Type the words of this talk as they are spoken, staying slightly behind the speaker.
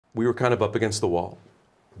we were kind of up against the wall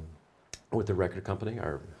with the record company.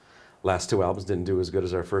 Our last two albums didn't do as good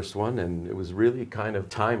as our first one, and it was really kind of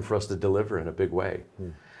time for us to deliver in a big way.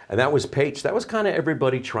 And that was Paige. That was kind of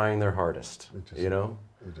everybody trying their hardest, you know?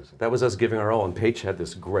 That was us giving our all, and Paige had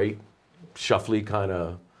this great, shuffly kind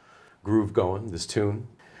of groove going, this tune.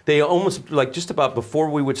 They almost, like just about before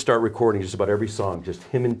we would start recording, just about every song, just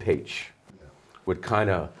him and Paige would kind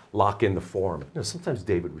of lock in the form. You know, sometimes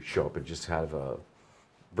David would show up and just have a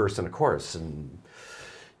verse and a chorus, and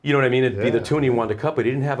you know what I mean? It'd be the tune he wanted to cut, but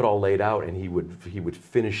he didn't have it all laid out, and he would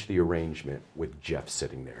finish the arrangement with Jeff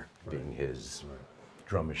sitting there, being his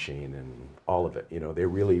drum machine and all of it. You know, they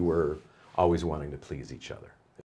really were always wanting to please each other.